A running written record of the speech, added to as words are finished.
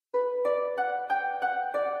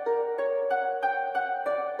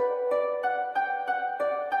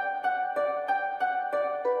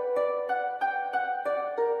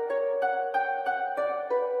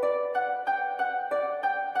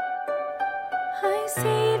I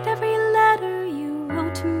saved every letter you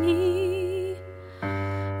wrote to me.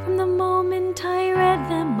 From the moment I read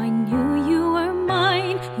them, I knew you were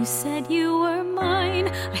mine. You said you were mine.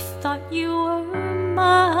 I thought you were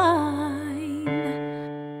mine.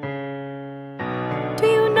 Do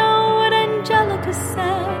you know what Angelica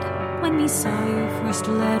said when we saw your first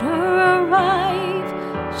letter arrive?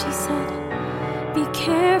 She said, "Be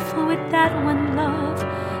careful with that one, love.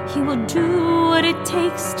 He will do what it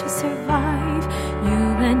takes to survive." You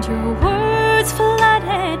and your words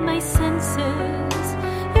flooded my senses.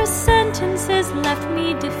 Your sentences left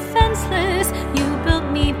me defenseless. You built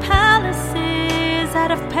me palaces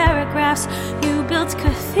out of paragraphs. You built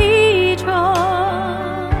cathedrals.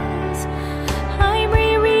 I'm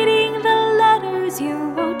rereading the letters you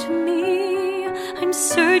wrote to me. I'm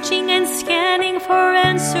searching and scanning for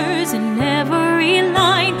answers in every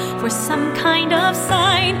line, for some kind of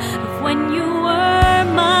sign of when you were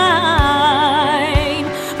mine.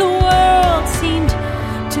 The world seemed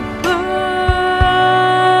to burn.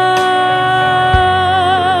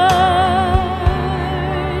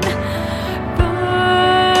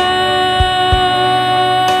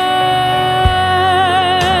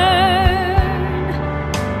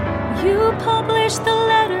 You published the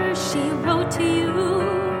letters she wrote to you.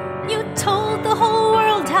 You told the whole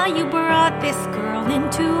world how you brought this girl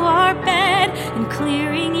into our bed, and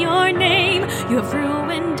clearing your name, you have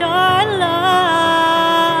ruined our lives.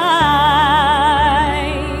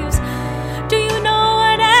 Do you know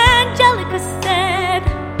what Angelica said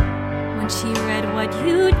when she read what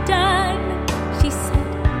you'd done? She said,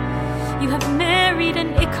 "You have married an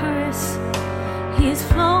Icarus. He has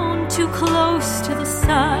flown too close to the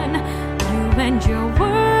sun. You and your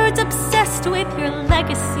words obsessed with your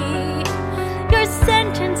legacy. Your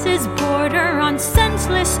sentences border on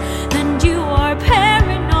senseless, and you are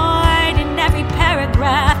paranoid in every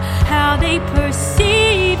paragraph, how they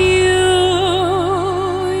perceive you.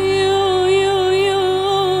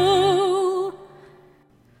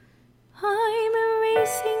 I'm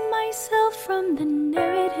erasing myself from the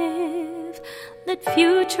narrative. Let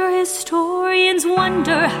future historians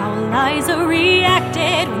wonder how Liza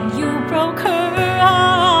reacted when you broke her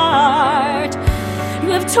heart. You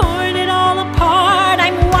have torn it all apart.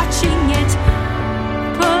 I'm watching it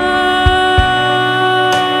burn.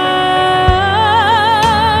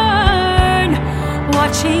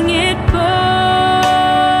 Watching it burn.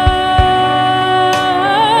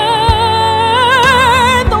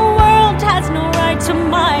 The world has no right to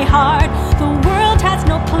my heart. The world has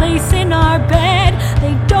no place in our bed.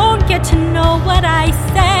 They don't get to know what I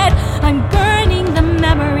said. I'm burning.